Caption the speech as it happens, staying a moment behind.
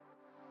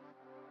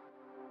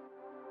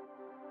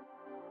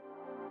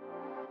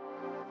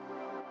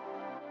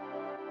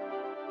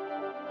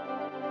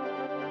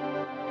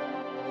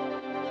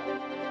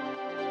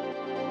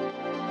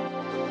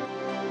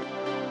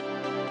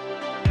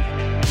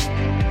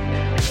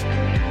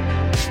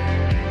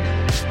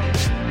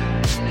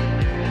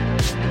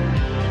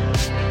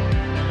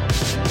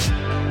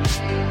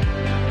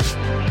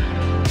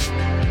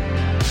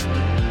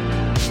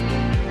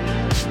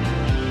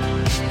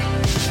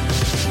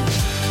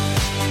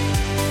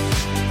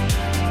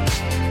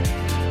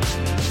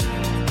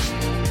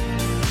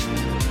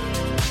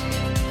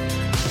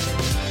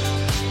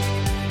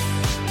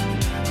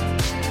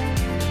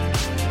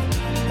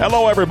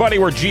Hello, everybody.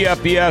 We're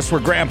GFBS. We're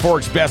Grand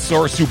Forks' best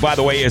source, who, by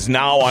the way, is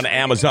now on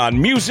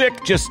Amazon Music.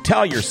 Just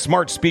tell your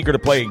smart speaker to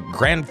play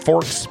Grand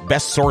Forks'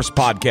 best source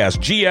podcast,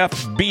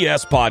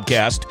 GFBS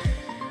podcast.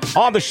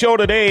 On the show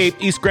today,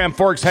 East Grand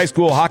Forks High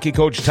School hockey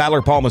coach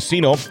Tyler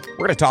Palmiscno. We're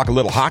going to talk a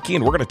little hockey,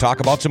 and we're going to talk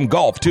about some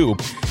golf, too.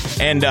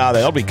 And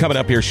that'll be coming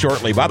up here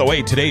shortly. By the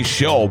way, today's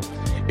show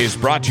is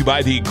brought to you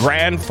by the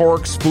Grand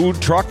Forks Food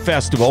Truck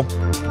Festival.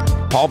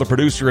 Paul, the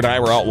producer, and I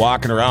were out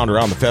walking around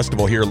the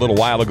festival here a little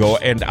while ago,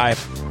 and I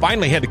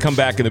finally had to come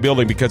back in the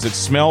building because it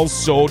smells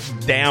so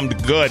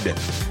damned good.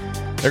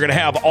 They're going to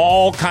have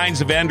all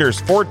kinds of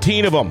vendors,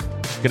 14 of them.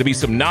 Going to be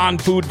some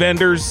non-food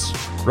vendors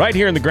right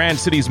here in the Grand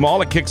Cities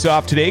Mall. It kicks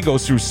off today,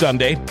 goes through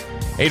Sunday.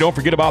 Hey, don't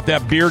forget about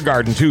that beer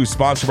garden, too,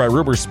 sponsored by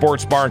Ruber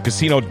Sports Bar and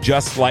Casino,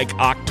 just like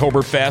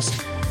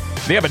Oktoberfest.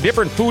 They have a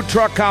different food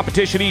truck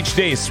competition each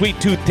day. Sweet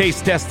Tooth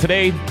Taste Test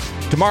today.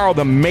 Tomorrow,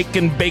 the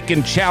Makin'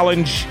 Bacon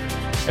Challenge.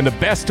 And the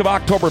best of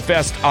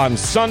Oktoberfest on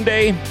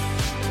Sunday.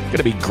 Going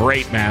to be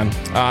great, man.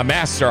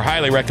 Masks are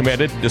highly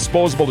recommended.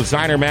 Disposable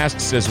designer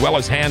masks as well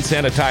as hand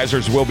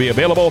sanitizers will be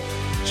available.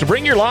 So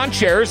bring your lawn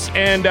chairs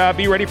and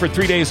be ready for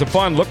 3 days of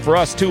fun. Look for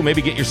us, too.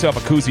 Maybe get yourself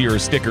a koozie or a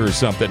sticker or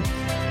something.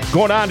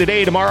 Going on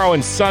today, tomorrow,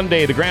 and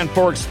Sunday, the Grand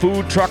Forks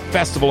Food Truck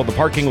Festival in the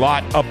parking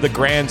lot of the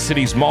Grand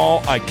Cities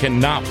Mall. I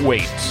cannot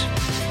wait.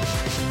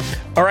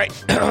 All right,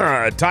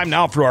 time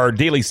now for our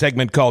daily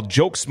segment called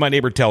Jokes My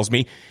Neighbor Tells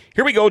Me.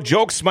 Here we go,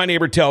 Jokes My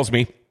Neighbor Tells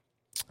Me.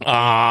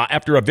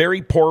 After a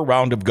very poor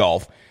round of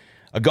golf,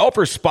 a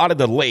golfer spotted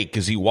the lake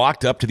as he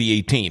walked up to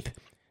the 18th.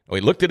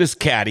 He looked at his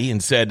caddy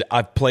and said,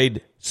 "I've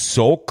played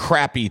so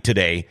crappy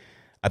today,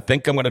 I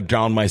think I'm going to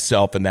drown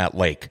myself in that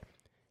lake."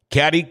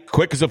 Caddy,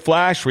 quick as a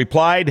flash,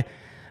 replied,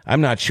 "I'm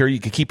not sure you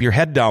could keep your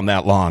head down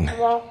that long."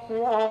 All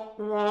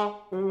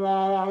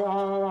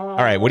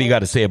right, what do you got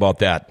to say about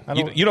that?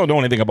 You don't know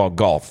anything about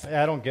golf.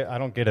 I don't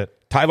get it.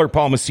 Tyler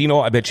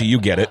Palmiscno, I bet you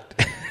get it.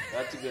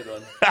 That's a good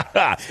one.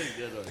 That's a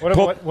good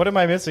one. What am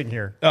I missing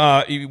here?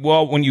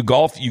 Well, when you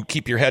golf, you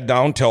keep your head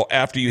down till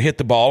after you hit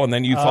the ball, and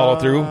then you follow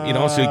through.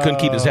 So he couldn't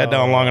keep his head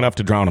down long enough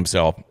to drown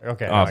himself.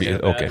 Okay.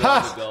 Okay.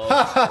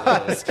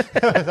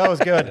 That was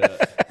good.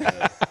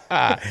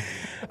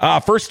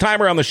 First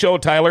timer on the show,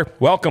 Tyler.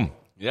 Welcome.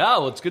 Yeah,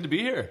 well, it's good to be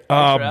here.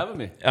 Thanks for having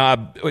me.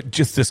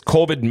 Just this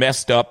COVID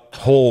messed up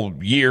whole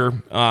year.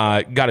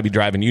 Got to be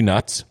driving you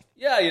nuts.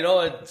 Yeah,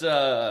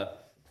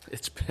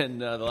 it's been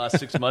the last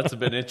 6 months have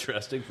been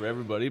interesting for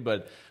everybody,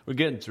 but we're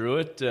getting through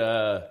it.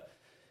 I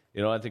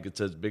think it's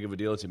as big of a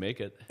deal as you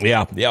make it.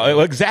 Yeah,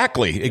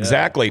 exactly.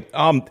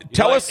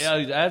 Tell us.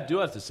 I do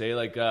have to say,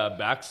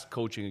 back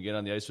coaching again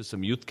on the ice with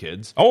some youth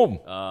kids. Oh.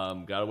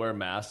 Got to wear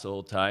masks the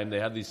whole time. They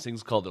have these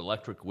things called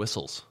electric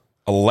whistles.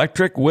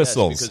 Electric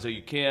whistles. Yes, because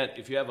you can't,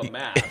 if you have a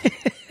mask,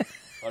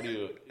 how do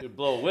you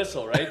blow a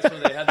whistle, right? So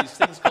they have these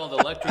things called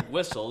electric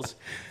whistles,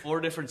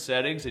 4 different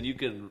settings, and you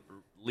can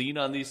lean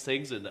on these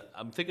things, and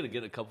I'm thinking of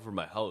getting a couple for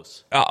my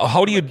house.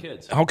 How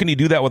can you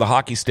do that with a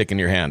hockey stick in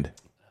your hand?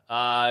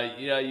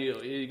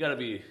 You gotta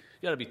be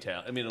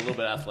talented. I mean, a little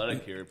bit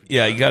athletic here.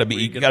 Yeah, you gotta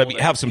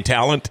have some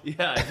talent.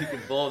 Yeah, you can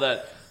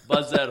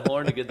buzz that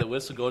horn to get the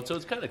whistle going. So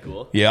it's kind of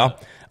cool. Yeah.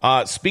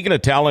 Speaking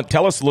of talent,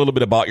 tell us a little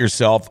bit about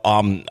yourself.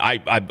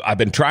 I've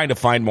been trying to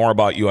find more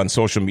about you on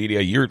social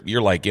media.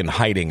 You're like in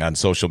hiding on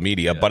social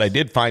media, Yes. but I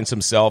did find some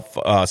stuff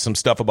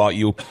about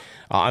you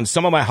on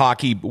some of my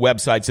hockey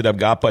websites that I've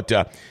got. But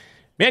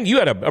man, you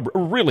had a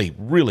really,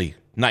 really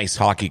nice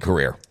hockey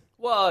career.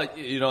 Well,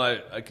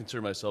 I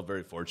consider myself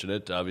very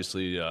fortunate.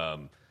 Obviously, I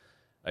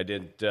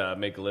didn't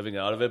make a living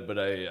out of it, but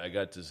I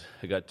got to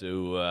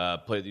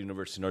play at the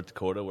University of North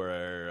Dakota,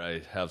 where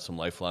I have some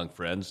lifelong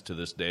friends to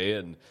this day,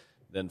 and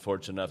then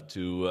fortunate enough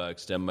to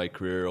extend my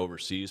career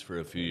overseas for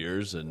a few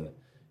years and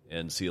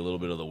see a little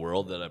bit of the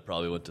world that I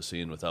probably went to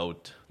seeing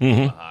without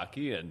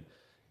hockey.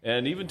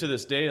 And even to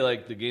this day,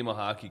 the game of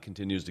hockey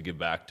continues to give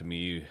back to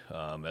me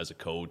as a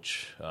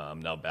coach.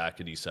 Now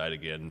back at Eastside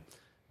again.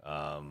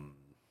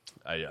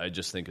 I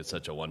just think it's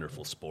such a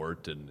wonderful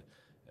sport, and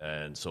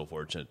so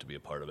fortunate to be a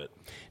part of it.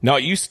 Now,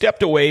 you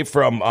stepped away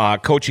from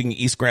coaching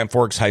East Grand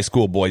Forks High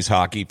School boys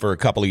hockey for a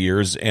couple of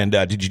years, and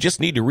did you just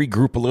need to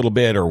regroup a little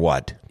bit, or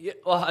what? Yeah,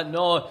 well,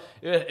 no,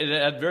 it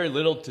had very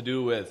little to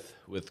do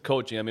with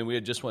coaching. I mean, we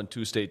had just won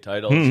 2 state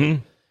titles,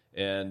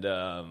 and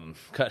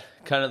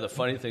kind of the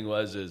funny thing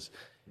was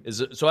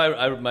so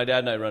my dad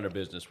and I run our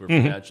business. We're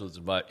financial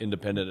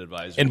independent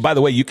advisors. And by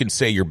the way, you can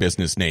say your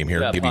business name here.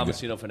 Yeah,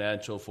 Palmiscno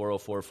Financial,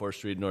 404 4th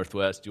Street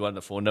Northwest. Do you want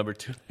the phone number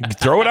too?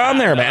 Throw it on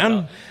there,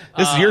 man.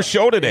 This is your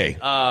show today.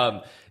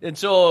 And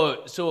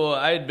so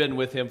I had been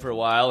with him for a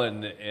while,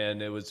 and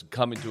it was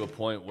coming to a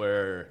point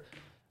where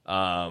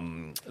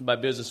my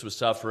business was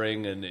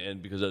suffering,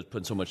 and because I was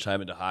putting so much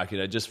time into hockey,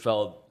 and I just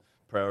felt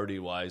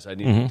priority-wise I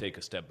needed to take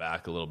a step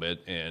back a little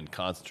bit and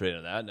concentrate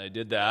on that, and I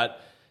did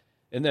that.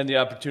 And then the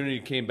opportunity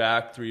came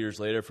back 3 years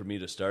later for me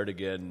to start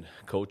again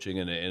coaching,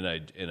 and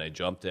I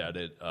jumped at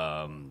it.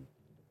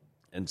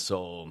 And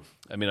so,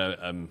 I mean,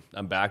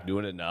 I'm back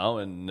doing it now,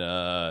 and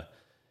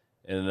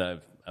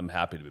I'm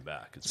happy to be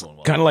back. It's going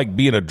well. Kind of like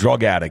being a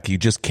drug addict. You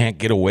just can't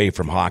get away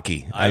from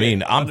hockey. I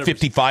mean, I'm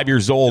 55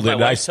 years old,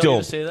 and I still.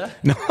 You to say that?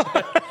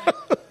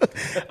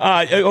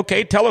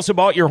 Okay, tell us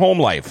about your home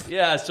life.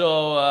 Yeah,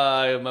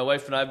 so my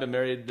wife and I have been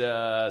married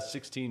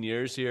 16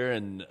 years here,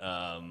 and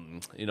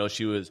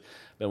she was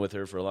been with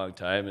her for a long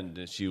time,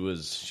 and she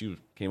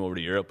came over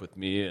to Europe with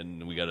me,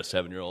 and we got a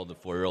 7-year-old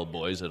and 4-year-old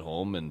boys at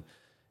home, and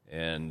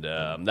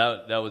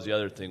that was the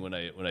other thing when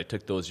I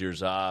took those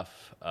years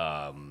off.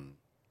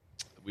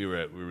 We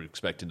were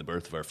expecting the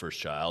birth of our first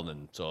child,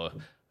 and so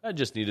I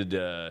just needed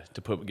to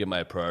get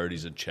my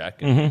priorities in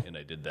check, and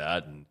I did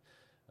that, and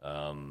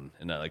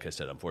like I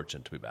said, I'm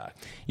fortunate to be back.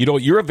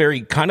 You're a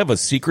very kind of a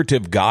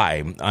secretive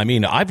guy. I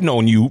mean, I've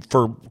known you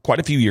for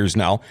quite a few years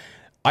now.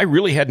 I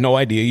really had no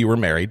idea you were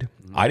married.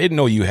 I didn't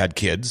know you had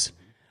kids.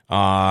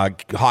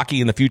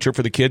 Hockey in the future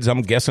for the kids,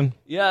 I'm guessing?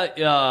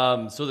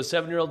 Yeah, so the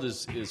 7-year-old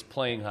is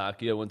playing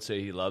hockey. I wouldn't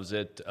say he loves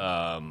it.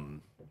 I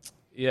mean,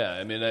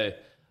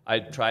 I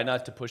try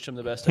not to push him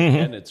the best I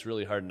can. It's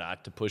really hard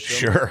not to push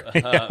him. Sure,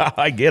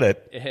 I get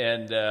it.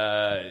 And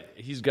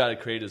he's got to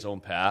create his own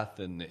path,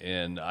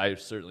 and I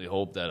certainly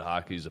hope that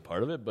hockey is a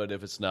part of it. But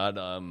if it's not,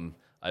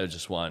 I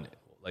just want,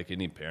 like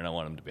any parent, I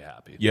want him to be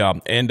happy. Yeah,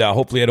 and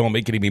hopefully I don't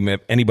make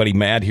anybody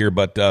mad here,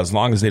 but as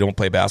long as they don't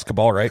play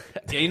basketball, right?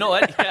 Yeah, you know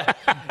what? Yeah.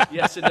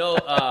 Yes and no.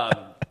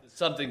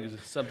 Something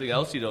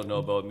else you don't know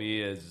about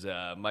me is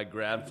my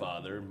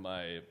grandfather,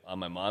 on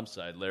my mom's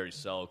side, Larry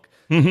Selk,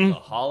 a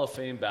Hall of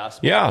Fame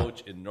basketball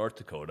coach in North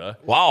Dakota.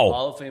 Wow.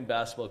 Hall of Fame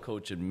basketball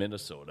coach in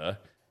Minnesota.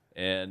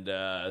 And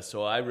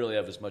so I really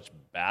have as much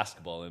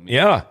basketball in me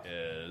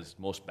as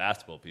most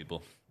basketball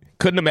people.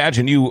 Couldn't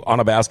imagine you on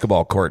a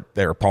basketball court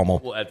there,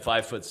 Palmo. Well, at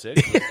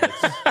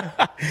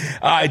 5'6".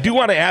 I do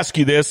want to ask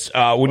you this: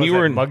 when you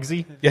were in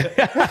Muggsy,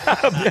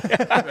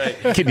 Right.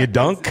 Can you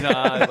dunk?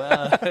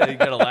 Well, you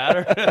got a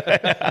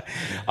ladder.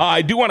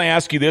 I do want to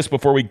ask you this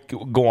before we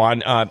go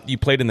on. You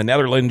played in the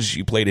Netherlands.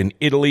 You played in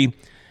Italy.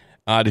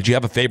 Did you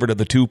have a favorite of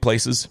the two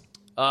places?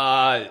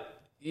 I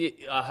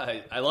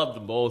loved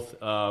them both.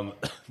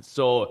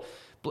 So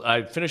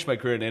I finished my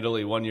career in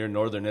Italy, 1 year in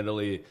northern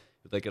Italy,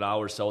 like an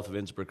hour south of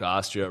Innsbruck,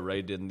 Austria,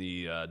 right in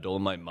the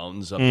Dolomite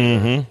Mountains up there.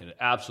 In an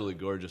absolutely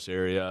gorgeous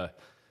area.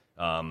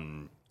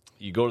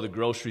 You go to the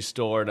grocery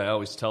store, and I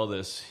always tell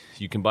this,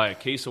 you can buy a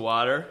case of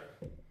water,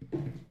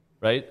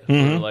 right,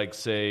 for like,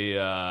 say,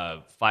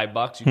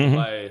 $5. You can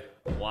buy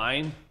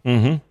wine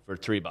for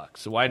 $3.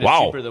 So wine is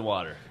cheaper than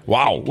water.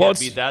 Wow. You can't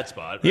beat that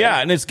spot, right? Yeah,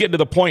 and it's getting to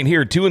the point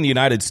here, too, in the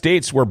United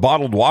States where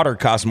bottled water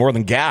costs more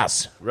than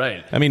gas.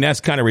 Right. I mean,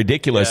 that's kind of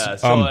ridiculous. Yeah,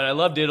 so and I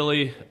loved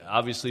Italy.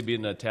 Obviously,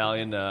 being an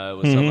Italian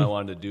was something I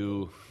wanted to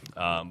do.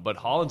 But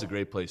Holland's a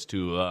great place,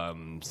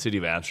 too. City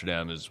of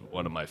Amsterdam is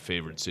one of my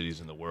favorite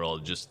cities in the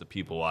world. Just the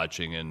people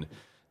watching and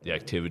the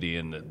activity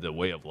and the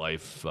way of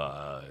life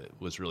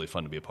was really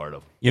fun to be a part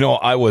of.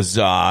 I was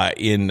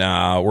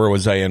where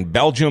was I? In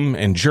Belgium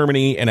and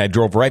Germany, and I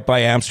drove right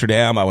by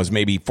Amsterdam. I was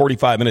maybe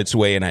 45 minutes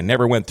away, and I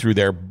never went through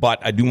there. But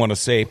I do want to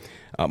say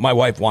my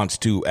wife wants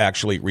to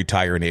actually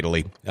retire in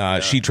Italy.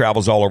 She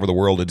travels all over the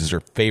world. It is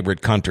her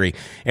favorite country.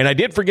 And I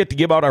did forget to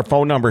give out our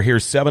phone number here,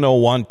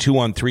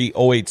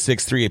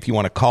 701-213-0863, if you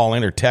want to call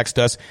in or text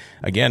us.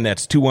 Again,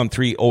 that's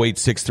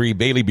 213-0863.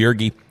 Bailey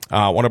Bjerge,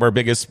 one of our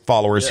biggest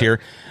followers here.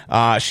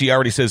 She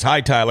already says, "Hi,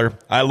 Tyler.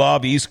 I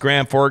love East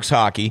Grand Forks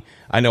hockey.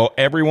 I know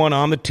everyone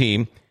on the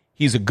team.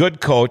 He's a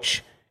good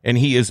coach, and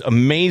he is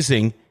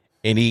amazing,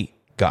 and he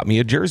got me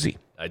a jersey."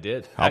 I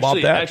did. How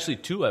about that? Actually,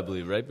 two, I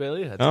believe, right,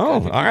 Bailey?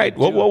 All right.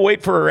 Well, we'll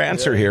wait for her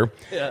answer here.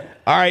 Yeah.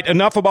 All right.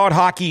 Enough about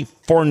hockey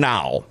for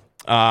now.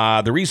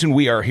 The reason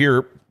we are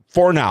here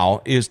for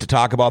now is to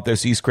talk about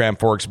this East Grand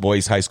Forks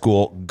Boys High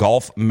School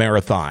Golf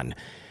Marathon.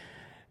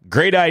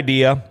 Great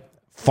idea.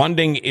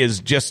 Funding is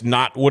just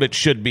not what it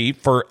should be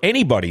for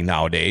anybody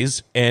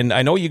nowadays. And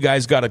I know you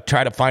guys got to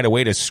try to find a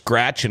way to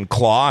scratch and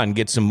claw and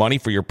get some money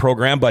for your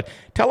program. But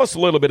tell us a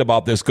little bit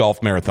about this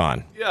golf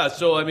marathon. Yeah,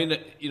 so I mean,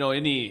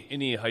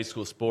 any high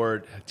school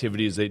sport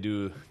activities, they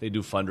do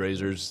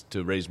fundraisers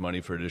to raise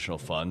money for additional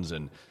funds,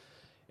 and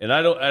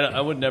I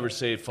would never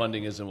say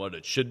funding isn't what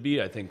it should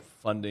be. I think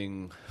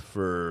funding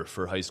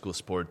for high school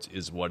sports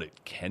is what it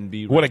can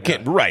be.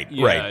 Right.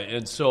 Right.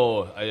 And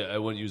so I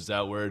wouldn't use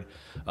that word.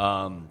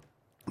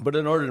 But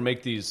in order to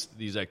make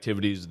these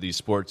activities, these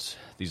sports,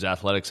 these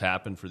athletics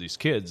happen for these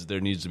kids,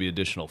 there needs to be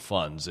additional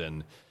funds.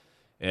 And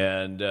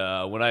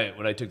when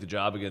I took the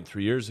job again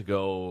 3 years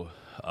ago,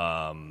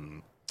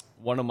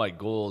 one of my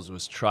goals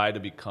was try to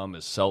become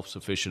as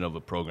self-sufficient of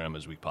a program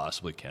as we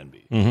possibly can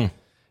be.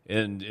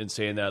 And in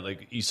saying that,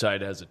 like,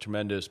 Eastside has a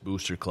tremendous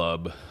booster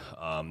club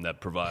that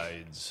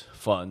provides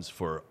funds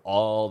for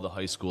all the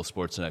high school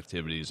sports and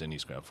activities in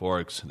East Grand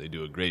Forks. They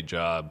do a great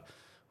job.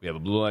 We have a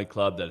Blue Line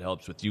Club that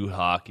helps with youth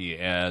hockey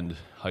and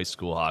high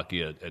school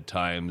hockey at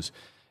times.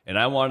 And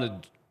I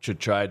wanted to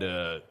try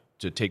to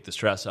take the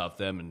stress off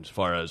them as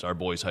far as our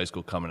boys' high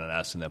school coming and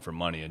asking them for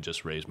money, and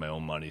just raise my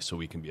own money so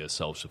we can be as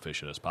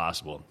self-sufficient as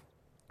possible.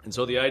 And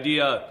so the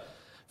idea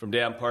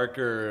Dan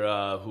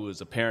Parker, who was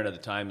a parent at the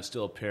time, is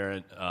still a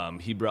parent.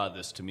 He brought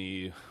this to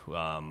me.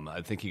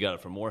 I think he got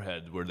it from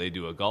Moorhead, where they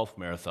do a golf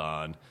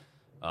marathon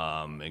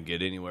and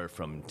get anywhere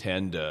from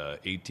 10 to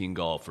 18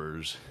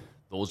 golfers.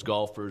 Those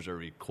golfers are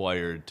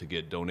required to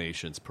get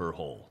donations per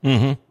hole,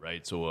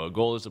 right? So a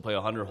goal is to play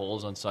 100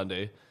 holes on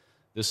Sunday.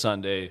 This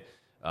Sunday,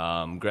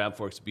 Grand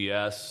Forks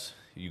BS,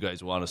 you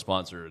guys want to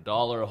sponsor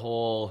 $1 a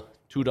hole,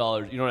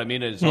 $2, you know what I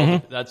mean?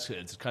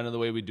 It's kind of the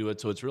way we do it.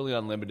 So it's really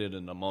unlimited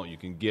in the amount you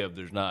can give.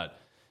 There's not,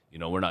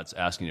 we're not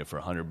asking you for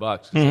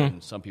 $100.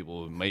 And some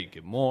people might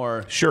give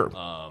more. Sure.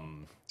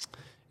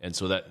 And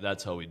so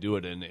that's how we do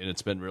it, and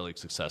it's been really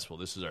successful.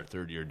 This is our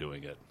third year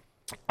doing it.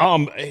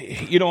 And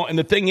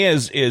the thing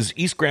is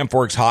East Grand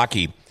Forks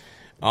hockey.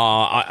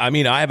 I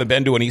haven't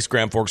been to an East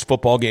Grand Forks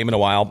football game in a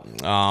while.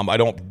 I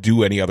don't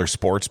do any other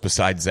sports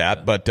besides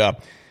that, but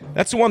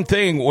that's the one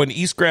thing. When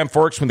East Grand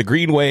Forks, when the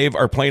Green Wave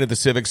are playing at the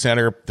Civic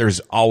Center, there's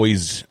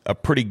always a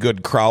pretty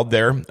good crowd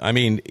there. I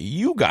mean,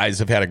 you guys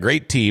have had a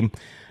great team.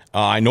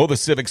 I know the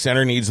Civic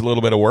Center needs a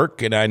little bit of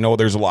work, and I know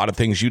there's a lot of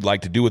things you'd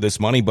like to do with this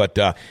money, but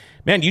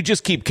man, you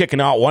just keep kicking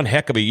out one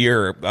heck of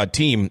a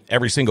team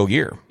every single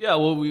year. Yeah,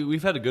 well,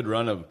 we've had a good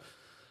run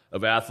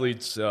of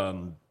athletes.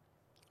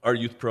 Our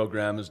youth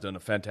program has done a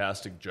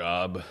fantastic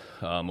job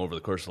over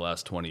the course of the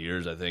last 20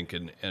 years, I think.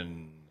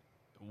 And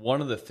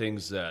one of the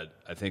things that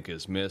I think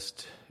is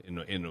missed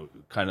in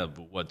kind of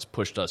what's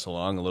pushed us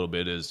along a little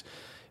bit is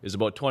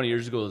about 20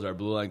 years ago, our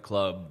Blue Line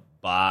Club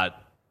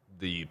bought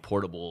the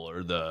portable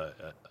or the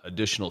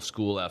additional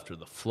school after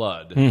the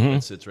flood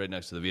that sits right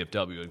next to the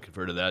VFW and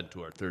converted that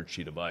into our third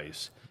sheet of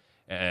ice.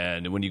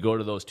 And when you go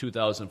to those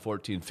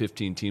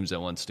 2014-15 teams that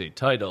won state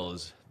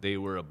titles, they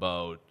were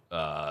about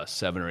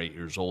 7 or 8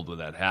 years old when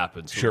that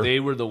happened. So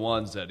they were the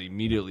ones that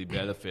immediately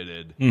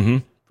benefited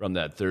from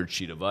that third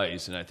sheet of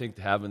ice. And I think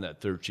having that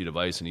third sheet of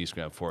ice in East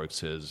Grand Forks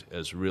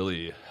has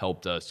really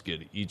helped us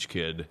get each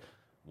kid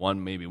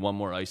maybe one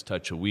more ice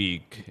touch a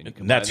week. And you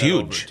combine that's that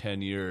huge. Over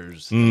 10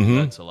 years,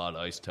 that's a lot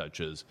of ice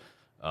touches.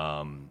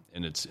 And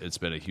it's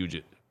been a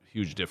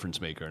huge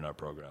difference maker in our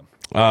program.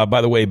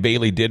 By the way,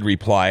 Bailey did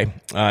reply.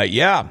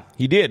 Yeah,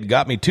 he did.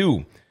 Got me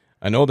too.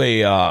 I know they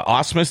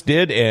Osmus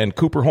did and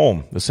Cooper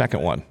Holm, the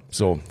second one.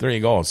 So there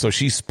you go. So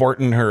she's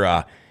sporting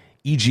her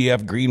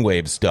EGF Green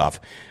Wave stuff.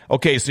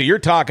 Okay, so you're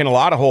talking a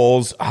lot of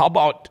holes. How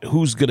about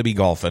who's going to be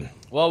golfing?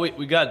 Well,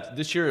 we got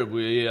this year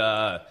we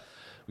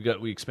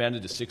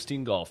expanded to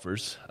 16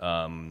 golfers.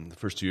 The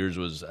first 2 years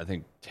was I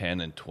think 10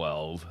 and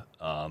 12.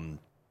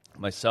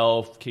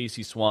 Myself,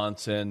 Casey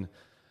Swanson,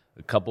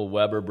 a couple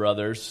Weber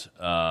brothers,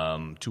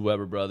 2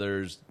 Weber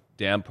brothers,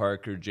 Dan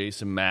Parker,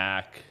 Jason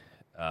Mack.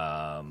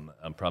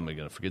 I'm probably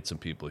going to forget some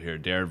people here.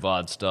 Darren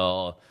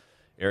Vodstall,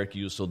 Eric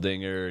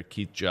Useldinger,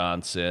 Keith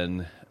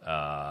Johnson,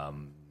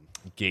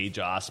 Gage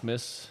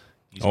Osmus.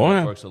 East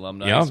Grand Forks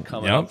alumni. He's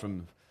coming up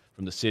from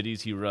the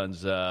cities. He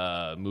runs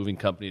a moving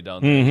company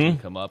down there.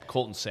 He's come up.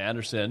 Colton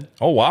Sanderson.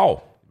 Oh,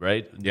 wow.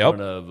 Right?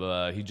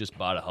 Yep. He just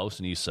bought a house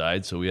in East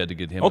Side, so we had to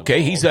get him Okay,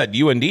 involved. he's at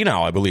UND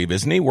now, I believe,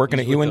 isn't he? Working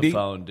at UND?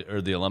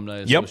 The Alumni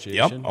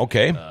Association. Yep,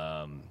 okay.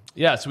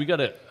 So we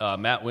got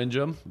Matt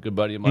Windjam, a good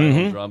buddy of mine,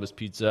 owns Rhombus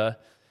Pizza.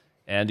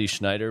 Andy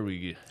Schneider.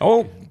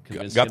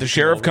 Got the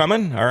sheriff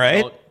coming? All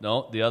right.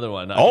 No, the other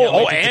one.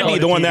 Andy,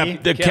 the one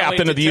the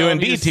captain of the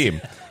UND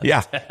team.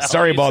 Yeah,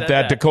 sorry about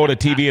that. Dakota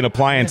TV and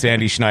Appliance,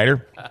 Andy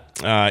Schneider.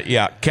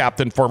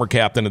 Former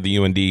captain of the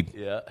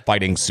UND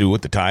Fighting Sioux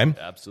at the time.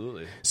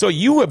 Absolutely. So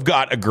you have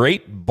got a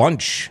great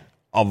bunch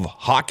of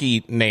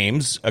hockey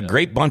names, a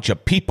great bunch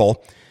of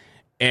people,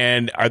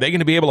 and are they going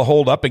to be able to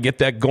hold up and get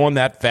that going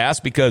that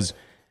fast? Because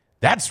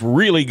that's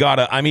really got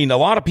to, I mean, a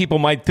lot of people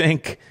might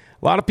think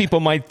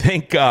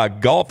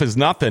golf is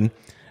nothing.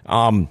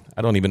 I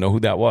don't even know who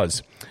that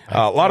was.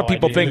 A lot of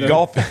people think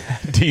golf.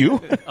 Do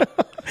you?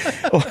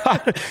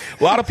 A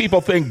lot of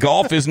people think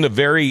golf isn't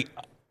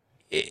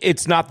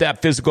it's not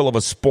that physical of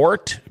a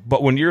sport,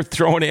 but when you're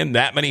throwing in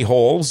that many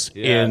holes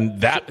in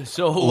that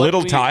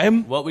little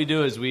time. What we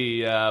do is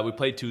we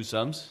play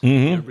twosomes.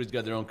 Everybody's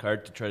got their own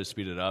cart to try to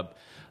speed it up.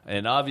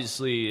 And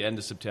obviously, end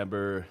of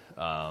September,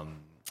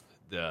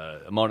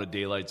 the amount of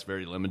daylight's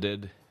very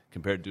limited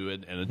compared to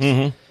it.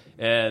 And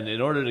and in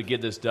order to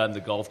get this done,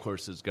 the golf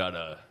course has got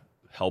to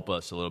help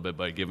us a little bit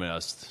by giving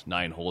us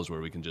 9 holes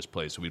where we can just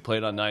play. So we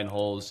played on 9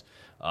 holes.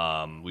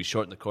 We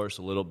shortened the course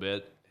a little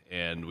bit,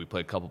 and we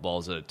played a couple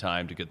balls at a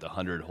time to get the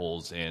 100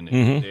 holes in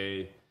a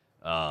day.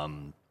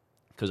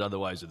 Because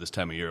otherwise, at this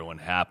time of year, it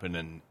wouldn't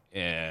happen.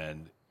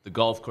 And the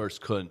golf course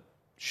couldn't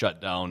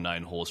shut down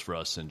 9 holes for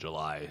us in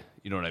July.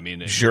 You know what I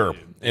mean? Sure.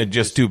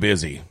 Just too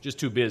busy. Just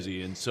too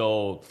busy. And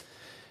so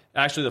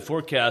Actually, the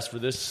forecast for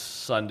this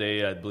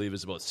Sunday, I believe,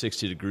 is about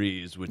 60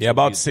 degrees. Which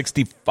about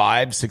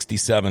 65,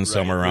 67,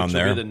 somewhere around which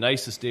there. will be the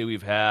nicest day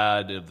we've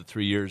had of the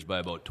 3 years by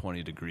about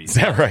 20 degrees. Is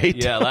that right?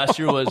 Yeah, last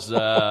year was,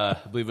 I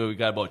believe we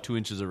got about 2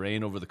 inches of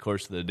rain over the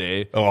course of the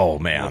day. Oh,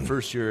 man. The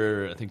first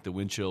year, I think the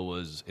wind chill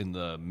was in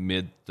the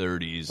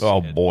mid-30s.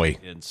 Oh, boy.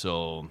 And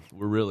so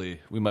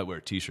we might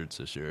wear T-shirts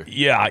this year.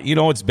 Yeah,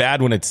 it's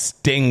bad when it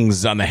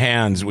stings on the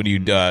hands when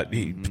you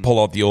pull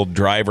out the old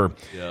driver.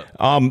 Yeah.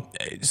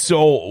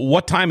 So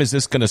what time is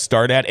this going to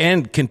start at?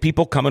 And can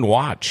people come and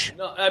watch?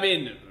 No, I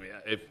mean,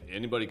 if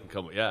anybody can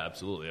come, yeah,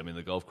 absolutely. I mean,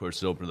 the golf course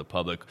is open to the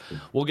public.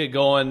 We'll get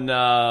going.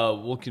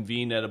 We'll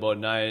convene at about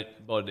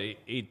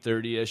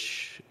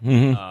 8:30ish.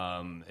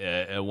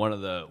 And one of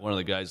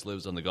the guys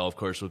lives on the golf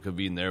course. We'll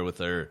convene there with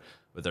our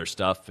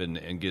stuff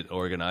and get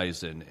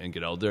organized and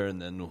get out there.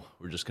 And then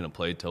we're just going to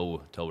play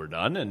till we're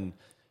done.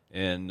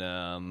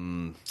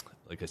 And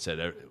like I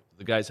said,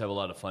 the guys have a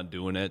lot of fun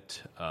doing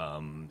it,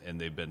 and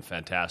they've been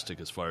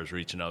fantastic as far as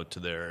reaching out to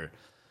their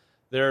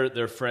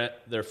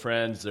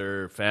friends,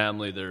 their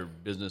family, their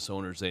business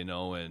owners they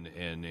know,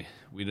 and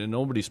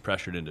nobody's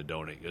pressured into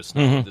donating. It's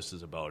not what this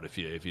is about. If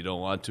you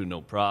don't want to, no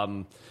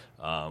problem.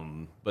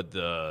 But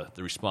the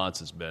response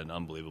has been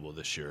unbelievable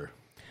this year.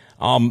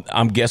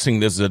 I'm guessing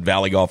this is at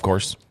Valley Golf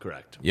Course.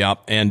 Correct. Yeah,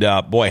 and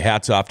boy,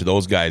 hats off to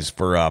those guys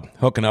for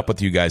hooking up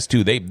with you guys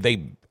too.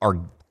 They are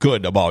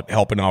good about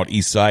helping out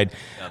East Side.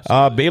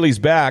 Bailey's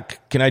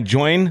back. Can I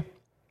join?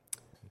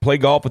 Play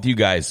golf with you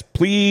guys,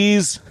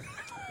 please.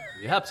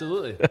 Yeah,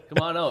 absolutely.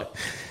 Come on out.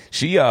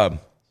 She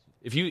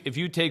if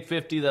you take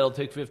 50, that'll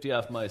take 50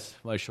 off my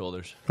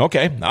shoulders.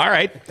 Okay. All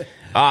right.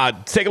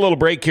 Take a little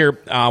break here.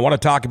 I want to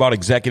talk about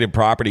Executive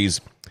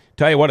Properties.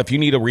 Tell you what, if you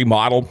need a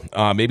remodel,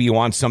 maybe you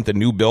want something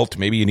new built,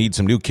 maybe you need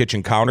some new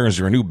kitchen counters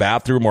or a new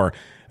bathroom or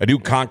a new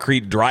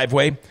concrete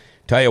driveway.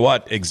 Tell you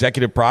what,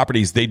 Executive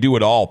Properties, they do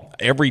it all.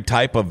 Every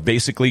type of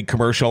basically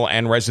commercial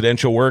and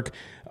residential work.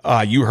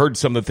 You heard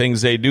some of the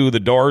things they do, the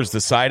doors,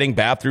 the siding,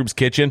 bathrooms,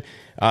 kitchen.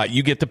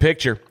 You get the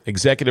picture.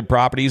 Executive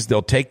Properties,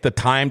 they'll take the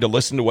time to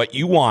listen to what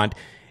you want,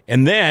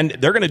 and then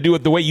they're going to do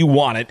it the way you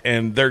want it,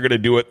 and they're going to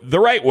do it the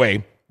right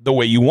way, the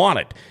way you want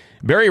it.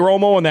 Barry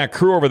Romo and that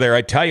crew over there,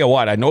 I tell you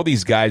what, I know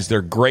these guys.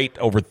 They're great,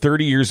 over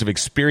 30 years of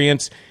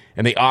experience,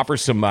 and they offer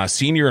some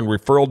senior and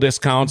referral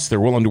discounts. They're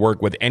willing to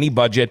work with any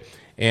budget.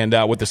 And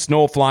with the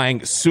snow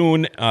flying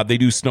soon, they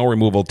do snow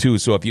removal too.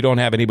 So if you don't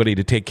have anybody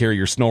to take care of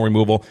your snow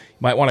removal, you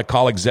might want to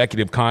call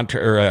Executive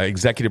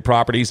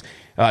Properties.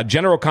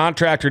 General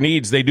contractor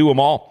needs, they do them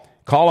all.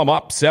 Call them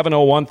up,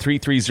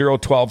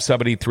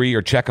 701-330-1273,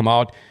 or check them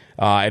out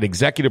at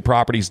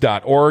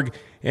executiveproperties.org.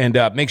 And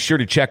make sure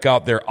to check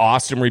out their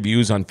awesome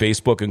reviews on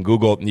Facebook and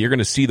Google. And you're going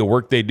to see the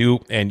work they do,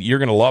 and you're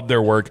going to love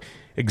their work.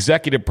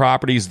 Executive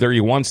Properties, they're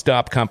your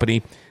one-stop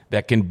company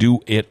that can do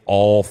it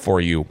all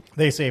for you.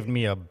 They saved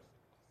me a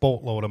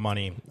boatload of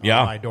money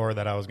on my door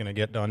that I was going to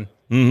get done.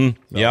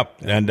 Mm-hmm. So, yep.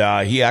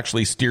 And he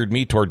actually steered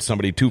me towards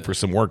somebody, too, for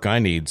some work I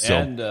need. So.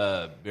 And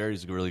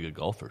Barry's a really good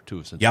golfer,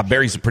 too.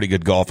 Barry's a pretty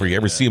good golfer. You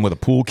ever see him with a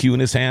pool cue in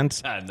his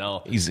hands?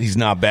 No. He's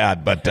not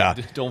bad, but...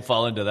 don't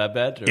fall into that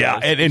bad? Yeah,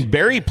 and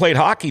Barry played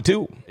hockey,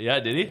 too. Yeah,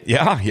 did he?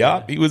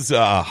 Yeah. He was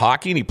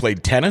hockey, and he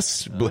played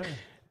tennis. Right.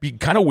 Be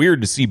kind of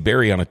weird to see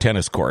Barry on a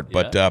tennis court,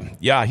 but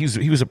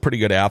he was a pretty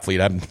good athlete.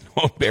 I've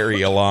known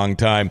Barry a long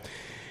time.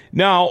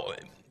 Now,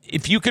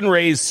 if you can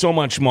raise so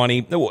much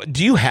money,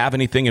 do you have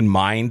anything in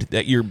mind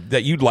that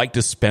you'd like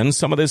to spend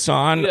some of this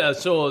on? Yeah.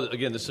 So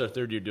again, this is our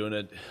third year doing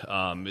it.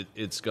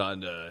 It's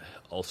gone to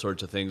all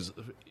sorts of things.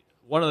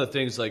 One of the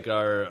things, like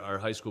our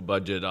high school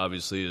budget,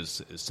 obviously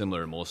is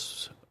similar.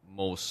 Most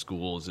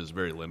schools is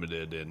very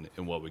limited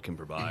in what we can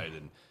provide,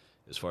 and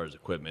as far as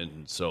equipment,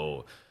 and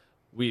so.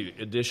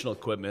 Additional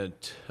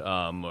equipment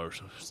or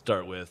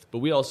start with, but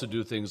we also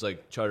do things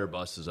like charter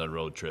buses on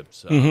road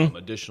trips,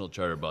 additional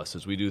charter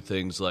buses. We do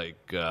things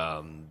like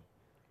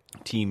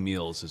team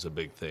meals is a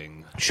big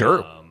thing.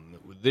 Sure.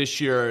 This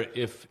year,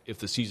 if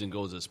the season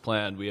goes as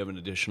planned, we have an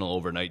additional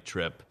overnight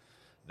trip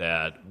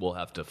that we'll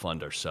have to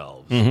fund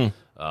ourselves.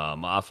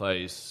 Off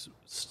ice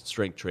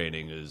strength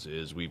training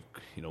is we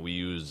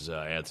use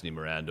Anthony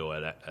Mirando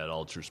at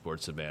Ultra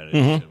Sports Advantage,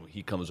 and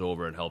he comes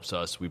over and helps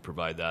us. We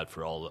provide that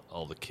for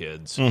all the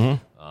kids.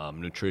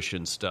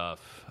 Nutrition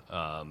stuff.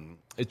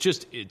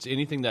 It's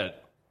anything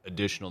that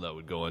additional that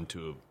would go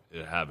into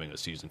having a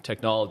season.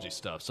 Technology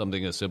stuff,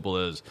 something as simple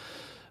as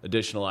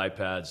additional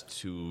iPads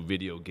to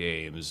video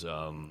games.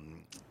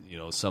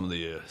 Some of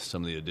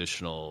the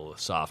additional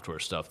software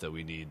stuff that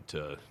we need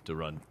to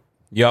run.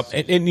 Yep,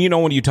 and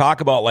when you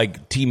talk about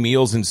like team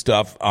meals and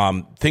stuff,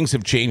 things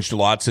have changed a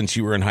lot since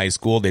you were in high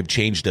school. They've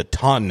changed a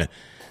ton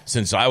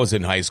since I was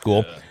in high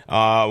school.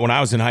 Yeah. When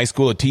I was in high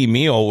school, a team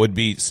meal would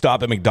be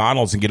stop at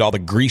McDonald's and get all the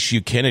grease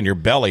you can in your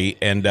belly,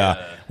 and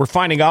we're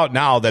finding out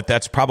now that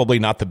that's probably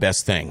not the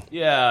best thing.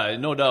 Yeah,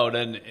 no doubt,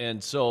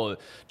 and so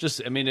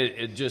just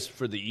it just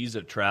for the ease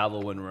of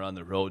travel when we're on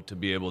the road to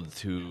be able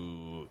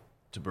to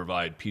to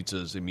provide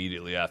pizzas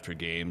immediately after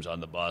games on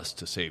the bus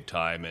to save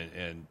time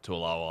and to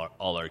allow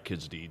all our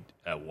kids to eat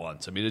at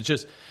once. I mean,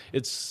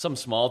 it's some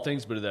small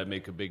things, but that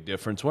make a big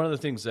difference. One of the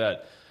things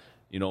that,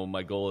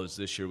 my goal is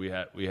this year we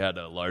had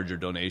a larger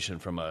donation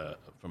from a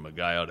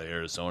guy out of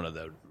Arizona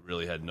that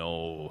really had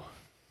no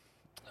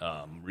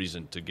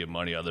reason to give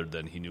money other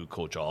than he knew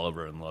Coach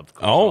Oliver and loved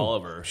Coach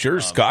Oliver. Sure,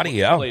 Scotty,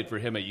 yeah. Played for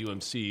him at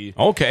UMC.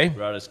 Okay.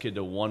 Brought his kid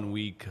to 1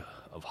 week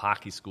of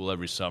hockey school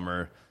every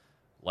summer.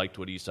 Liked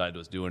what Eastside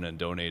was doing and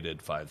donated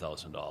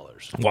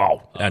 $5,000.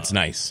 Wow, that's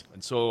nice.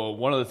 And so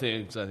one of the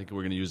things I think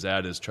we're going to use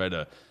that is try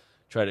to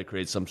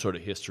create some sort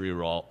of history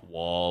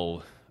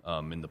wall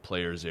in the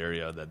players'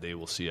 area that they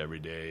will see every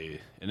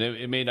day. And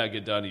it may not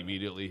get done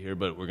immediately here,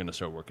 but we're going to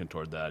start working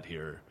toward that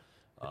here.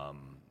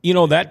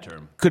 That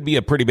could be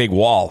a pretty big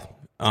wall.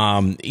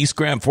 East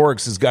Grand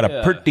Forks has got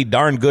a pretty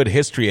darn good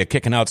history of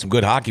kicking out some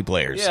good hockey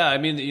players. Yeah, I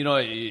mean,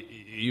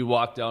 you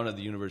walk down at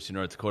the University of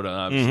North Dakota, and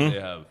obviously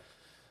they have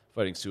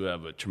Fighting Sioux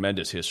have a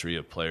tremendous history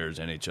of players,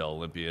 NHL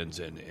Olympians,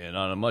 and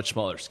on a much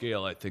smaller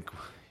scale, I think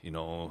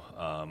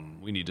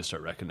we need to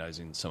start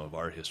recognizing some of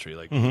our history.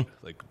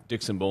 Like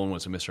Dixon Bone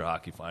was a Mr.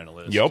 Hockey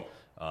finalist. Yep.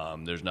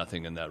 There's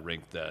nothing in that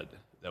rink that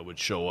would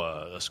show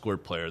a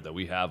squirt player that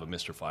we have a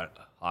Mr.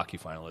 Hockey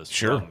finalist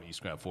from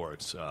East Grand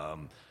Forks.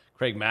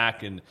 Craig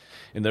Mack in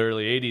the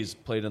early 80s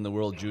played on the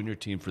World Junior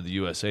team for the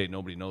USA.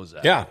 Nobody knows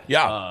that.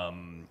 Yeah.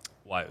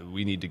 Why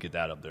we need to get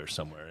that up there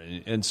somewhere.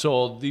 And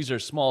so these are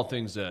small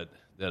things that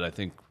I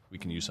think we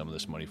can use some of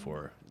this money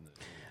for.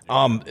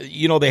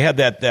 They had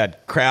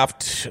that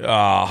craft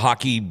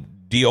hockey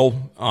deal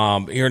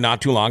here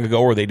not too long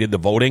ago where they did the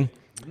voting.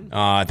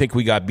 I think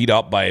we got beat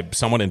up by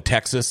someone in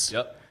Texas,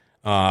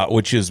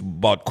 which is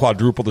about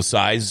quadruple the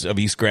size of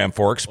East Grand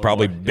Forks,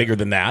 probably bigger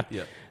than that.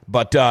 Yep.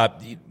 But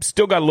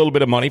still got a little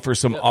bit of money for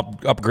some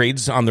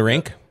upgrades on the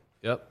rink.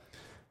 Yep.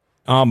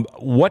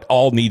 What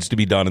all needs to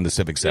be done in the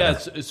Civic Center?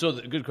 Yeah, so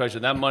good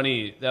question. That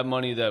money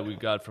that we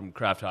got from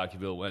Kraft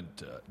Hockeyville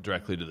went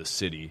directly to the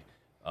city,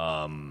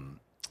 and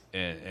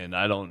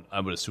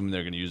I would assume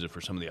they're going to use it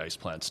for some of the ice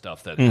plant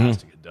stuff that has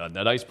to get done.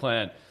 That ice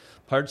plant,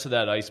 parts of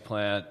that ice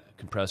plant,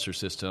 compressor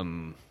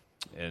system,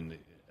 and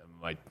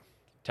my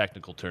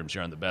technical terms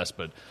here aren't the best,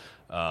 but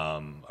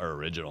are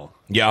original.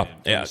 Yeah,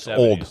 it's 70s,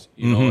 old.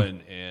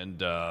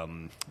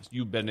 And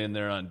you've been in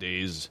there on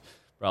days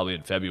probably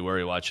in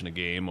February watching a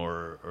game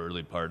or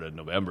early part of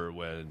November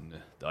when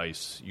the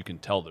ice, you can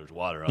tell there's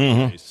water on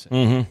the ice.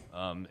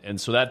 And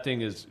so that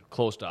thing is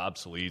close to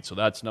obsolete. So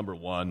that's number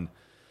one.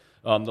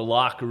 The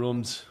locker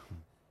rooms,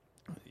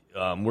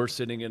 we're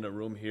sitting in a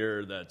room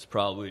here that's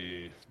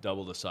probably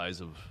double the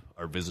size of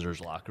our visitors'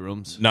 locker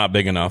rooms. Not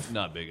big enough.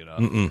 Not big enough.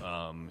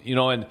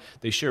 And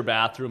they share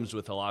bathrooms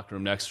with a locker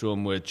room next to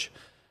them, which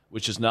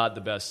is not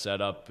the best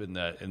setup in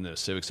the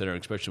Civic Center,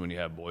 especially when you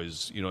have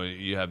boys.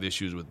 You have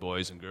issues with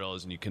boys and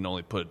girls, and you can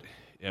only put.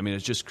 I mean, it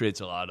just creates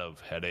a lot of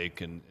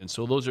headache, and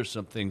so those are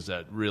some things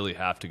that really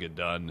have to get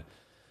done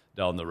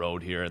down the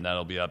road here, and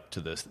that'll be up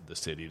to the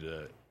city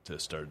to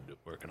start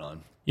working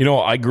on.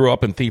 I grew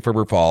up in Thief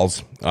River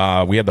Falls.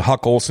 We had the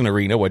Huck Olson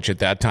Arena, which at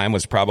that time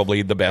was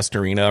probably the best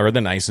arena or the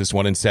nicest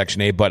one in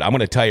Section A. But I'm going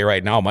to tell you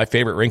right now, my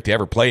favorite rink to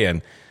ever play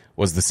in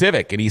was the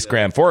Civic in East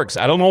Grand Forks.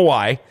 I don't know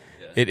why.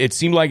 It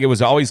seemed like it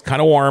was always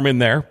kind of warm in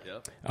there.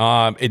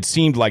 It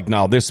seemed like,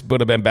 now this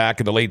would have been back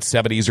in the late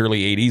 70s,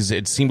 early 80s.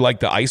 It seemed like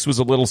the ice was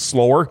a little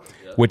slower,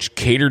 which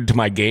catered to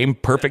my game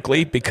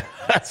perfectly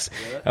because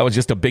I was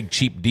just a big,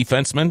 cheap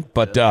defenseman.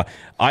 But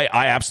I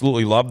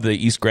absolutely love the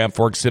East Grand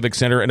Forks Civic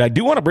Center. And I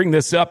do want to bring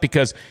this up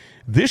because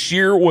this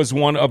year was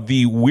one of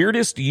the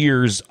weirdest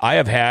years I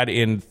have had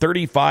in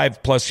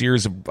 35-plus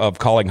years of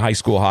calling high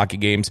school hockey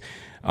games.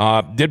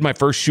 Did my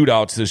first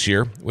shootouts this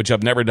year, which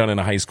I've never done in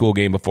a high school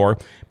game before.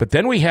 But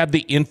then we had the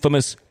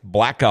infamous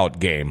blackout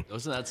game.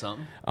 Wasn't that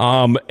something?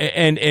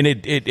 And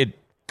it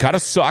kind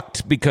of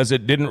sucked because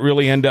it didn't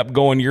really end up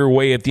going your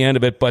way at the end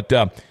of it. But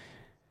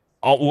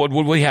what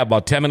would we have,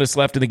 about 10 minutes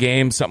left in the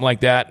game, something like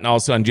that, and all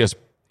of a sudden just,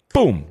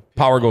 boom,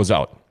 power goes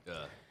out. Yeah.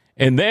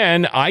 And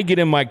then I get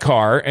in my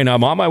car, and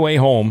I'm on my way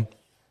home,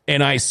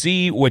 and I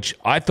see, which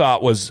I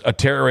thought was a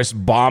terrorist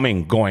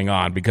bombing going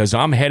on because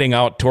I'm heading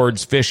out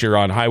towards Fisher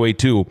on Highway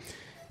 2.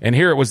 And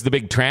here it was the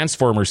big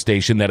transformer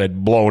station that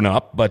had blown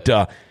up. But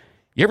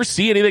you ever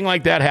see anything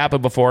like that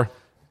happen before?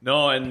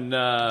 No, and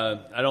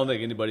I don't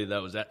think anybody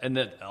that was that. And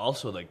then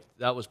also,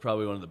 that was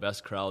probably one of the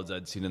best crowds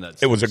I'd seen in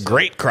that. It was a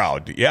great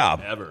crowd, yeah.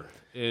 Ever.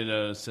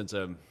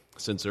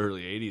 Since the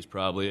early 80s,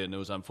 probably. And it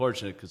was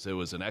unfortunate because it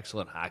was an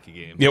excellent hockey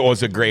game. It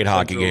was a great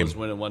hocky game. Was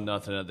winning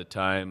 1-0 at the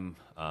time.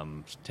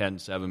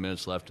 7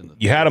 minutes left in the.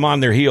 You had them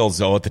on their heels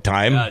though at the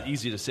time. Yeah,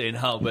 easy to say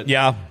now, but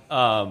yeah.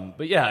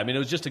 But yeah, I mean, it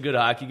was just a good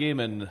hockey game,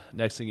 and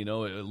next thing you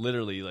know, it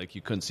literally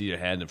you couldn't see your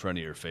hand in front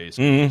of your face.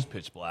 It was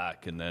pitch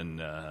black, and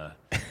then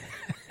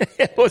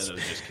it was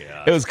just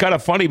chaos. It was kind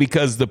of funny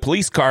because the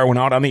police car went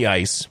out on the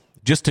ice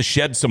just to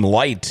shed some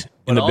light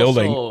in the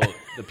building.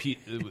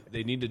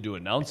 They needed to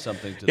announce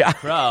something to the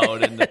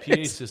crowd, and the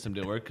PA system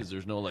didn't work because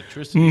there's no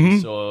electricity.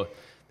 So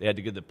they had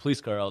to get the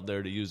police car out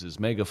there to use his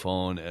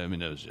megaphone. I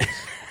mean, it was just...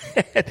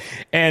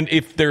 And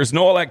if there's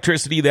no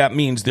electricity, that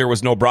means there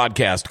was no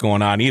broadcast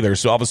going on either.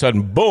 So all of a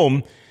sudden,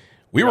 boom,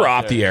 we were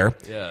off the air.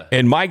 Yeah.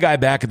 And my guy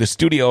back at the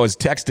studio is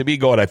texting me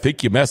going, I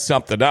think you messed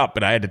something up.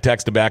 And I had to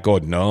text him back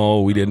going,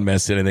 no, we didn't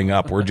mess anything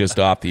up. We're just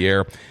off the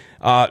air.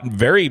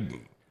 Maybe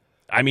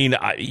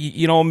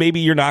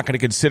you're not going to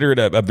consider it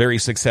a very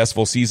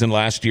successful season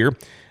last year.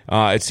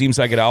 It seems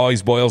like it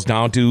always boils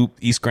down to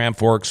East Grand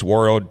Forks,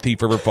 Warroad,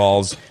 Thief River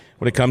Falls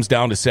when it comes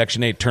down to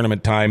Section 8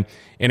 tournament time.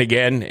 And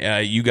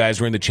again, you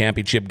guys were in the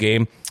championship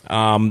game.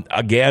 I'm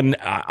going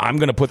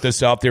to put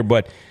this out there,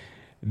 but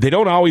they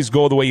don't always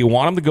go the way you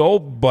want them to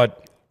go.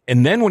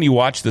 And then when you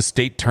watch the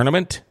state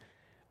tournament,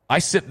 I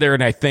sit there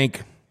and I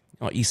think,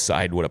 East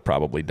Side would have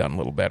probably done a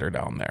little better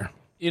down there.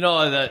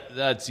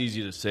 That's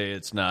easy to say.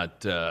 It's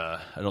not. I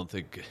don't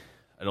think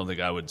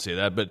I would say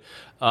that. But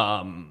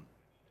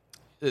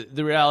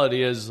the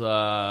reality is,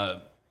 I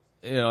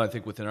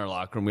think within our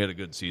locker room we had a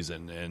good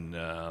season, and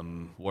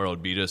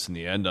Warroad beat us in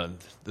the end.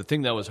 The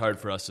thing that was hard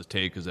for us to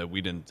take is that I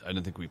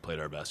didn't think we played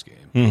our best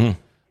game.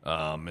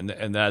 Mm-hmm.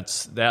 And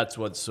that's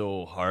what's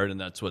so hard,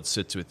 and that's what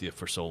sits with you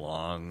for so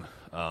long.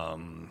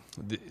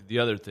 The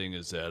other thing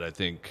is that I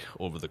think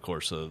over the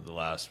course of the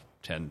last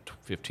 10,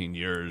 15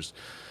 years.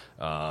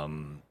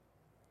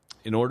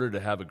 In order to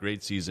have a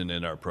great season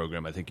in our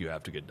program, I think you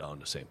have to get down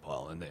to St.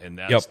 Paul, and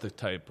that's the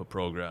type of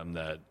program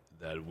that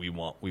we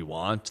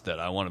want, that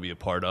I want to be a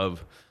part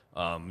of.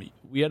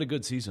 We had a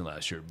good season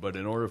last year, but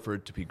in order for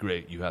it to be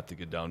great, you have to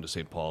get down to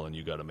St. Paul, and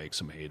you got to make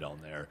some hay down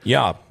there.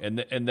 Yeah,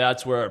 and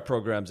that's where our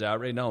program's at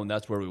right now, and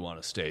that's where we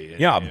want to stay.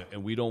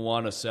 And we don't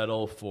want to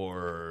settle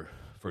for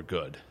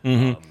good.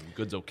 Mm-hmm.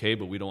 Good's okay,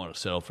 but we don't want to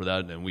settle for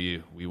that, and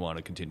we want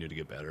to continue to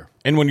get better.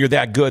 And when you're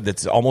that good,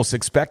 that's almost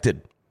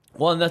expected.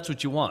 Well, and that's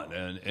what you want,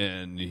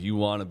 and you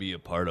want to be a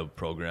part of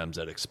programs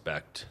that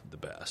expect the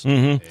best.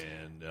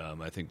 Mm-hmm.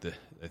 And I think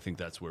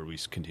that's where we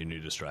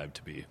continue to strive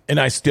to be.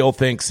 And I still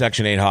think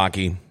Section 8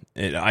 hockey.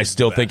 I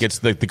still think it's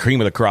the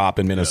cream of the crop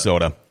in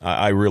Minnesota. Yeah.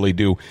 I really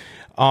do.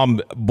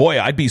 Boy,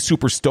 I'd be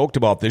super stoked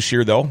about this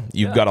year, though.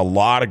 You've got a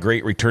lot of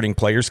great returning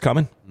players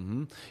coming.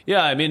 Mm-hmm.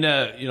 Yeah, I mean,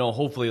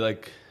 hopefully,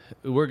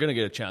 we're going to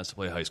get a chance to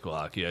play high school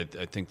hockey. I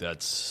think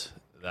that's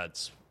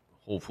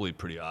hopefully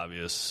pretty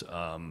obvious.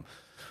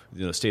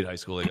 State high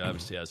school league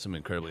obviously has some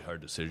incredibly hard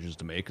decisions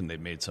to make, and they've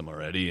made some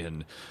already.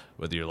 And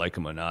whether you like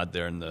them or not,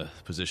 they're in the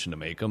position to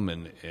make them.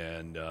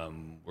 And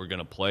we're going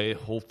to play.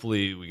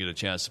 Hopefully, we get a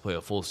chance to play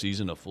a full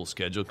season, a full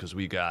schedule, because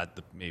we got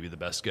maybe the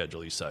best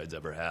schedule East Side's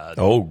ever had.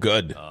 Oh,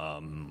 good.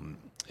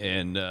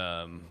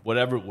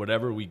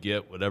 Whatever we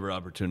get, whatever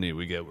opportunity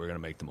we get, we're going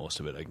to make the most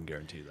of it. I can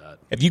guarantee that.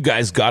 Have you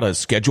guys got a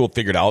schedule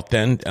figured out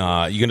then? You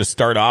going to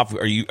start off?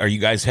 Are you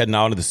guys heading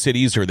out into the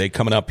cities, or are they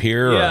coming up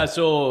here? Yeah,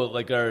 so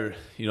our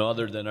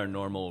other than our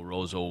normal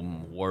Roseau,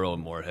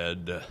 Warroad,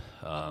 Moorhead,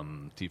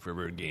 Thief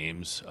River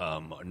games,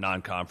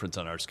 non-conference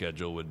on our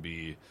schedule would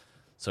be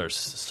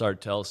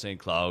Sartell, St.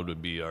 Cloud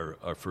would be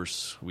our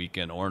first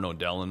weekend. Orono,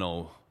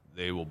 Delano,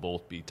 they will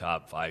both be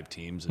top 5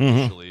 teams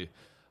initially.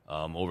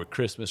 Mm-hmm. Over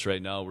Christmas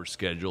right now, we're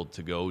scheduled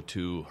to go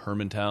to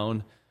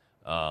Hermantown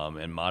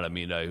and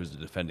Matamida, who's the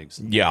defending.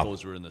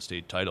 Those were in the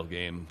state title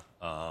game.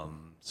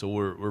 So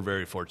we're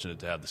very fortunate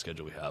to have the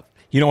schedule we have.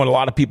 You know what? A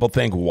lot of people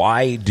think,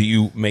 why do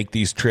you make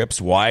these trips?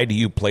 Why do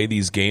you play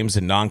these games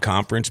in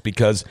non-conference?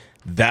 Because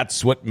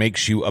that's what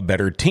makes you a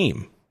better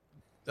team.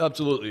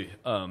 Absolutely.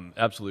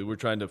 Absolutely. We're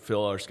trying to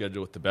fill our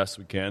schedule with the best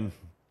we can.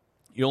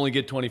 You only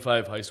get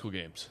 25 high school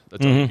games.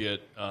 That's all you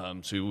get.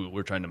 So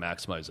we're trying to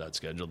maximize that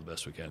schedule the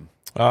best we can.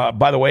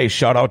 By the way,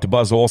 shout out to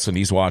Buzz Olson.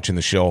 He's watching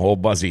the show. Oh,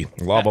 Buzzy.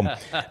 Love him.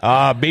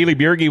 Bailey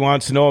Bierge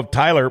wants to know,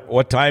 Tyler,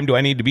 what time do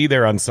I need to be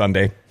there on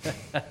Sunday?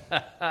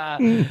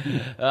 Bailey,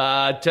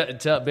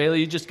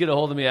 you just get a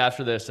hold of me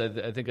after this.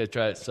 I think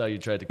saw you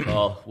tried to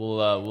call.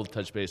 We'll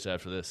touch base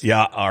after this.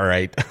 Yeah, all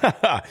right.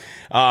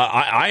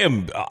 I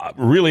am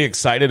really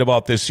excited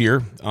about this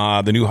year,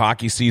 the new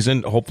hockey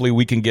season. Hopefully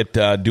we can get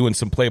doing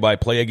some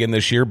play-by-play again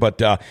this year. But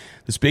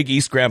this big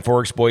East Grand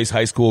Forks Boys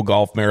High School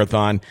Golf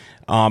Marathon,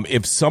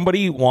 if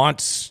somebody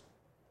wants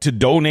to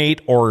donate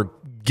or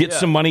get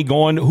some money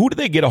going, who do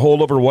they get a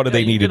hold of, or what do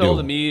they need to do? Get a hold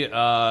of me.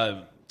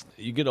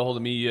 You get a hold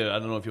of me. I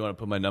don't know if you want to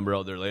put my number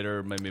out there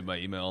later, maybe my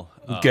email.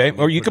 Okay,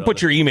 or you can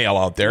put your email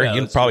out there.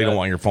 You probably don't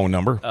want your phone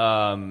number.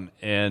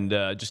 And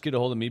just get a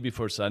hold of me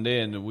before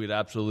Sunday, and we'd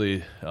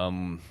absolutely,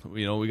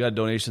 we got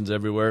donations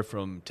everywhere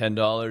from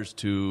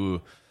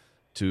 $10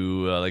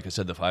 to like I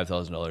said, the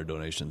 $5,000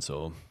 donation.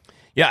 So.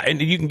 Yeah,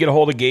 and you can get a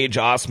hold of Gage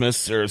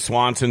Osmus or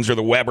Swansons or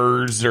the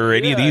Webbers or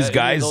any of these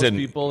guys. Those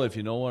people, if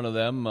you know one of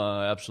them,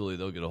 absolutely,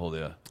 they'll get a hold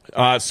of you.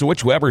 So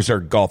which Webbers are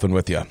golfing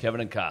with you?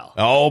 Kevin and Kyle.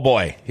 Oh,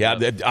 boy.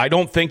 Yeah, I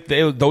don't think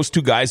those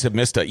two guys have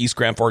missed a East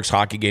Grand Forks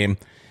hockey game.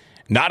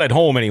 Not at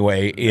home,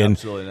 anyway.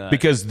 Absolutely not.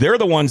 Because they're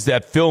the ones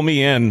that fill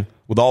me in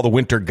with all the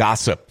winter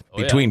gossip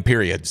between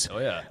periods. Oh,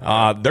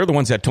 yeah. They're the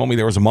ones that told me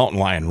there was a mountain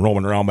lion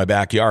roaming around my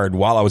backyard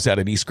while I was at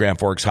an East Grand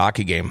Forks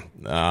hockey game.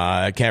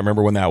 I can't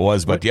remember when that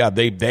was, but yeah,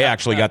 they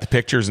actually got the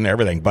pictures and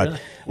everything.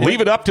 But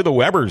leave it up to the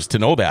Webbers to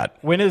know that.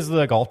 When is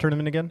the golf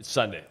tournament again? It's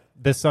Sunday.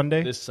 This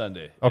Sunday? This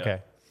Sunday. Okay.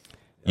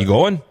 You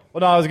going? Well,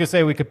 no, I was going to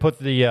say we could put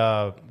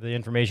the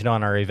information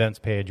on our events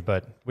page,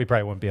 but we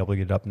probably wouldn't be able to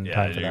get it up in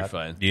time for that. You're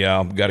fine. Yeah,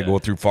 I've got to go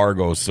through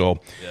Fargo, so...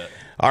 Yeah.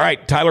 All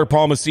right, Tyler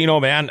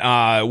Palmiscno, man,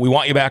 we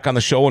want you back on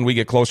the show when we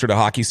get closer to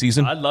hockey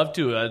season. I'd love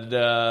to. I'd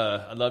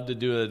love to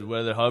do it.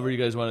 However you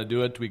guys want to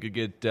do it, we could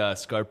get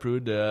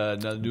Scarprud,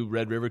 another new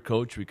Red River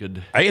coach. We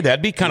could. Hey,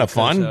 that'd be kind of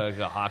fun.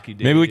 A hockey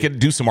day. Maybe we could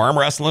do some arm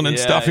wrestling and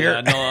stuff here.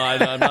 Yeah, no,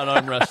 I'm not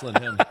arm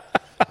wrestling him.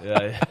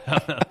 Yeah,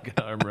 I'm not going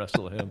to arm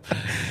wrestle him.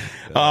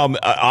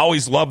 I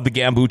always loved the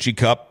Gambucci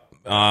Cup.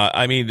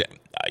 I mean,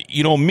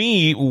 you know,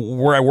 me,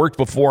 where I worked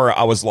before,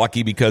 I was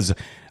lucky because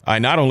I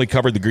not only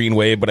covered the Green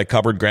Wave, but I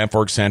covered Grand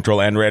Forks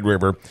Central and Red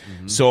River.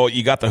 Mm-hmm. So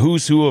you got the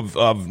who's who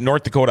of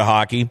North Dakota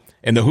hockey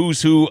and the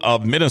who's who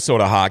of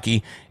Minnesota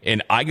hockey,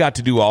 and I got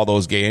to do all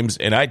those games.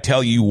 And I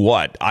tell you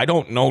what, I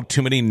don't know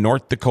too many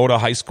North Dakota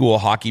high school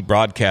hockey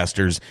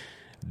broadcasters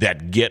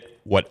that get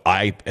what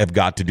I have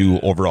got to do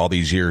over all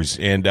these years.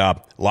 And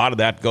a lot of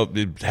that,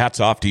 hats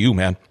off to you,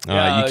 man.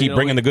 You keep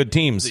bringing the good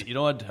teams. You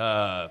know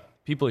what?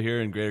 People here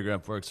in Greater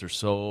Grand Forks are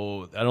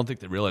I don't think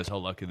they realize how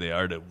lucky they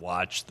are to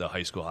watch the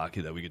high school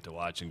hockey that we get to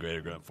watch in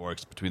Greater Grand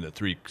Forks between the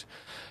three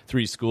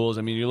schools.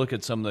 I mean, you look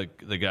at some of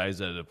the guys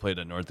that have played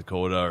at North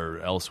Dakota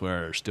or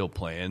elsewhere are still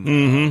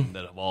playing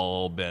that have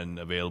all been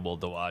available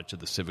to watch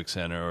at the Civic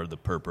Center or the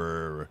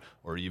Purper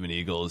or even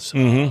Eagles.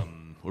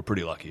 We're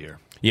pretty lucky here.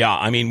 Yeah,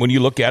 I mean, when you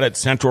look at it,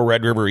 Central,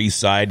 Red River, East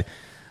Side,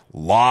 a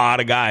lot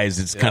of guys.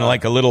 It's kind of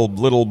like a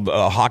little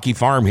hockey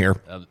farm here.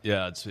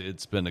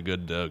 It's been a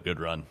good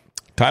run.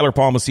 Tyler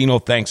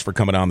Palmiscno, thanks for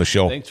coming on the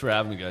show. Thanks for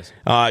having me, guys.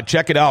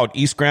 Check it out,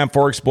 East Grand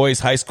Forks Boys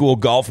High School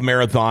Golf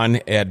Marathon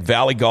at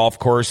Valley Golf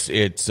Course.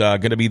 It's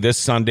going to be this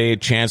Sunday, a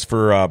chance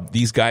for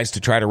these guys to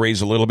try to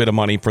raise a little bit of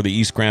money for the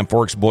East Grand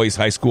Forks Boys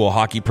High School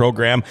hockey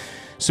program.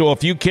 So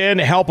if you can,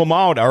 help them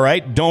out, all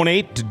right?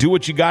 Donate to do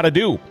what you got to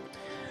do.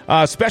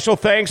 Special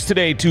thanks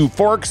today to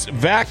Forks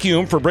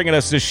Vacuum for bringing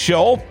us this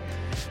show.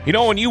 You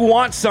know, when you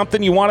want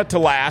something, you want it to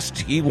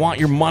last. You want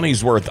your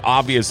money's worth,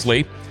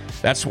 obviously.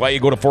 That's why you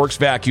go to Forks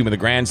Vacuum in the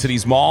Grand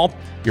Cities Mall,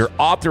 your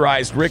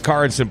authorized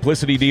Riccar and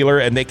Simplicity dealer,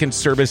 and they can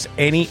service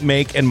any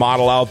make and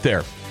model out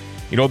there.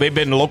 You know, they've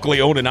been locally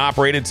owned and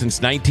operated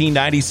since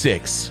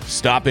 1996.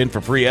 Stop in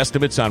for free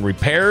estimates on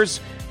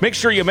repairs. Make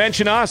sure you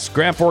mention us,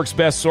 Grand Forks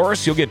Best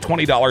Source. You'll get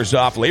 $20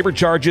 off labor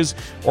charges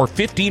or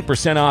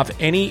 15% off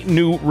any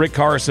new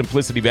Riccar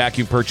Simplicity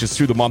vacuum purchase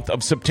through the month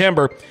of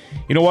September.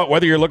 You know what?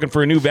 Whether you're looking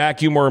for a new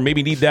vacuum or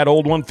maybe need that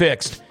old one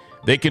fixed,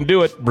 they can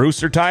do it.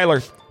 Bruce or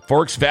Tyler.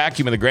 Forks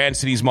Vacuum in the Grand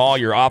Cities Mall,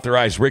 your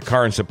authorized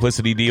Riccar and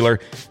Simplicity dealer.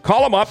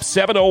 Call them up,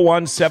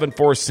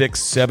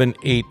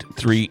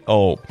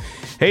 701-746-7830.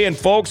 Hey, and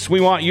folks,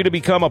 we want you to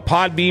become a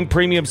Podbean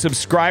Premium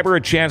subscriber,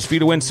 a chance for you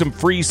to win some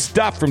free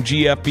stuff from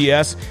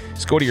GFBS.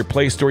 Just go to your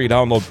Play Store, you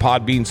download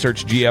Podbean,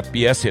 search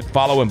GFBS, hit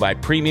follow, and buy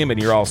Premium, and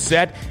you're all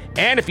set.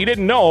 And if you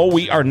didn't know,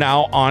 we are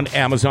now on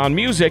Amazon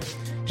Music.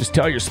 Just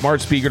tell your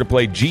smart speaker to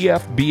play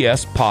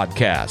GFBS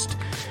Podcast.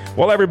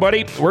 Well,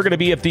 everybody, we're going to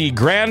be at the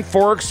Grand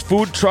Forks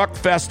Food Truck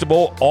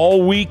Festival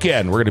all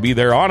weekend. We're going to be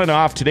there on and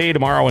off today,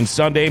 tomorrow, and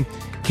Sunday.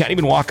 Can't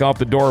even walk out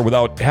the door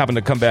without having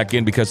to come back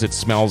in because it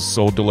smells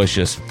so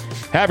delicious.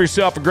 Have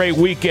yourself a great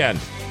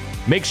weekend.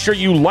 Make sure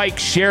you like,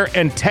 share,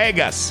 and tag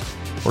us.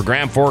 We're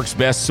Grand Forks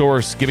Best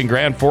Source, giving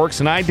Grand Forks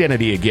an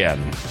identity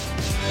again.